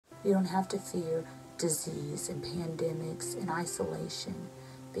You don't have to fear disease and pandemics and isolation,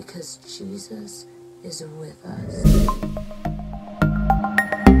 because Jesus is with us.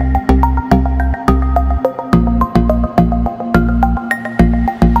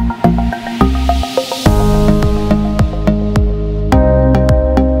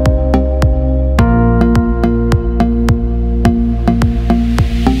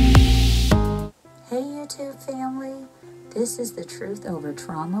 Hey YouTube family, this is the Truth Over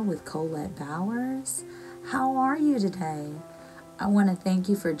Trauma with Colette Bowers. How are you today? I want to thank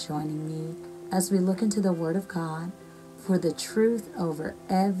you for joining me as we look into the Word of God for the truth over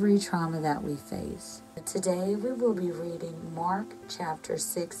every trauma that we face. Today we will be reading Mark chapter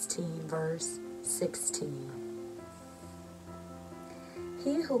 16 verse 16.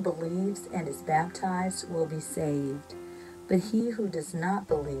 He who believes and is baptized will be saved, but he who does not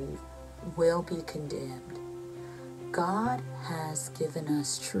believe will be condemned. God has given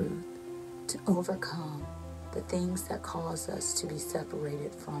us truth to overcome the things that cause us to be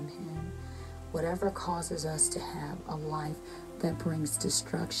separated from Him, whatever causes us to have a life that brings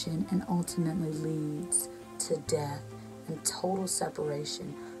destruction and ultimately leads to death and total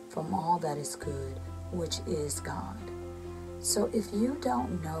separation from all that is good, which is God. So if you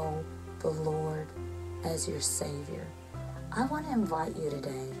don't know the Lord as your Savior, I want to invite you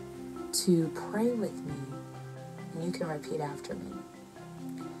today to pray with me, and you can repeat after me.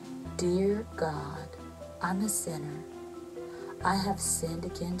 Dear God, I'm a sinner. I have sinned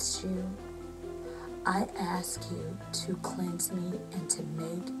against you. I ask you to cleanse me and to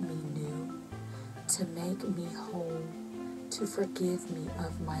make me new, to make me whole, to forgive me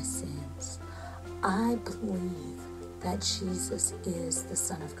of my sins. I believe that Jesus is the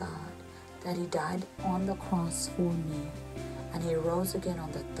Son of God, that He died on the cross for me, and He rose again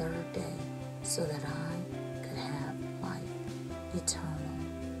on the third day so that I could have life eternal.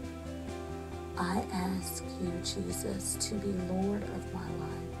 I ask you, Jesus, to be Lord of my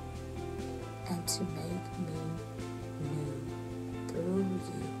life and to make me new through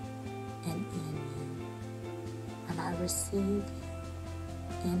you and in you. And I receive you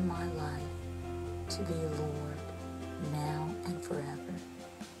in my life to be Lord now and forever.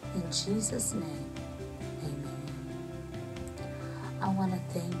 In Jesus' name, amen. I want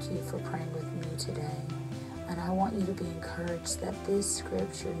to thank you for praying with me today. And I want you to be encouraged that this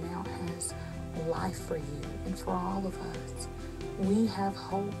scripture now has life for you and for all of us. We have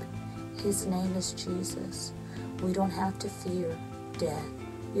hope. His name is Jesus. We don't have to fear death.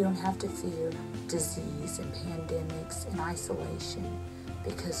 You don't have to fear disease and pandemics and isolation,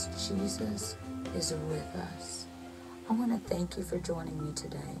 because Jesus is with us. I want to thank you for joining me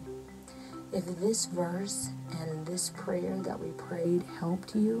today. If this verse and this prayer that we prayed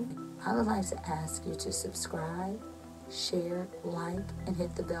helped you, I would like to ask you to subscribe, share, like, and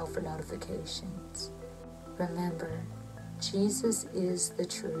hit the bell for notifications. Remember, Jesus is the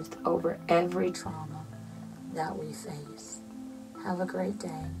truth over every trauma that we face. Have a great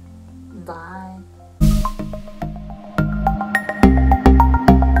day. Bye.